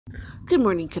Good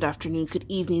morning, good afternoon, good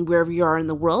evening, wherever you are in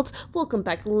the world. Welcome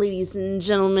back, ladies and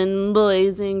gentlemen,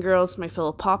 boys and girls, my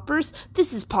fellow poppers.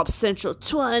 This is Pop Central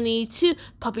 22,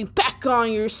 popping back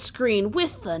on your screen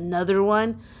with another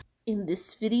one. In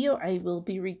this video, I will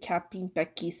be recapping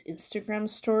Becky's Instagram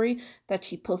story that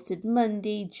she posted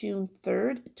Monday, June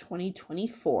 3rd,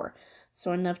 2024.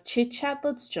 So enough chit-chat,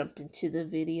 let's jump into the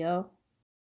video.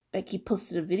 Becky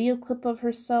posted a video clip of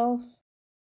herself.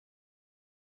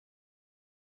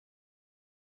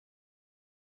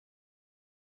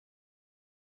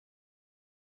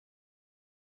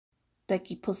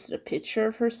 Becky posted a picture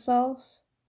of herself.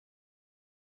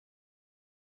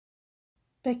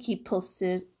 Becky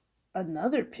posted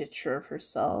another picture of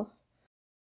herself.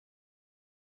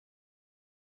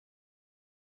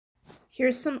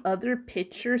 Here's some other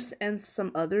pictures and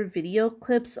some other video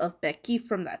clips of Becky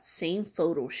from that same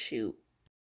photo shoot.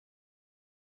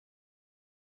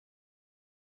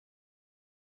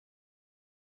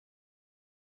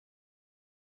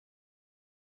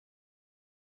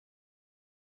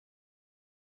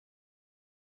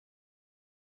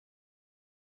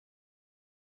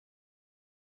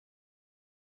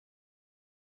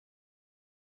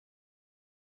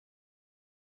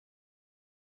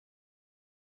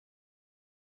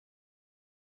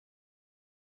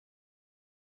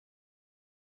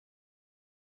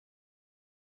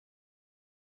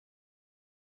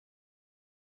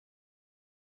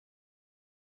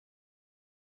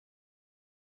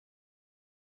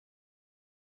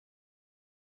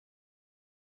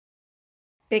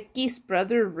 Becky's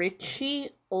brother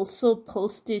Richie also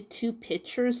posted 2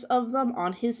 pictures of them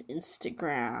on his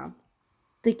Instagram.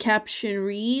 The caption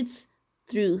reads,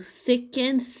 "Through thick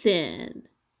and thin."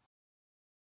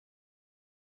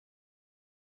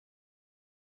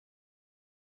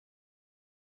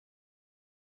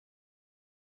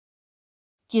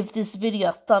 Give this video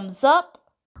a thumbs up,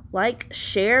 like,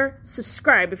 share,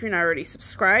 subscribe if you're not already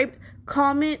subscribed,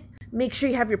 comment. Make sure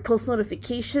you have your post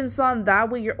notifications on. That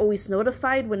way you're always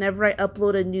notified whenever I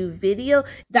upload a new video.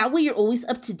 That way you're always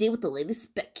up to date with the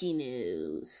latest Becky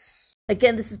news.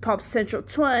 Again, this is Pop Central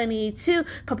 22,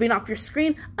 popping off your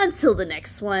screen until the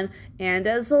next one. And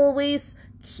as always,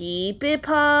 keep it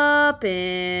poppin'.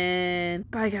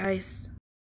 Bye, guys.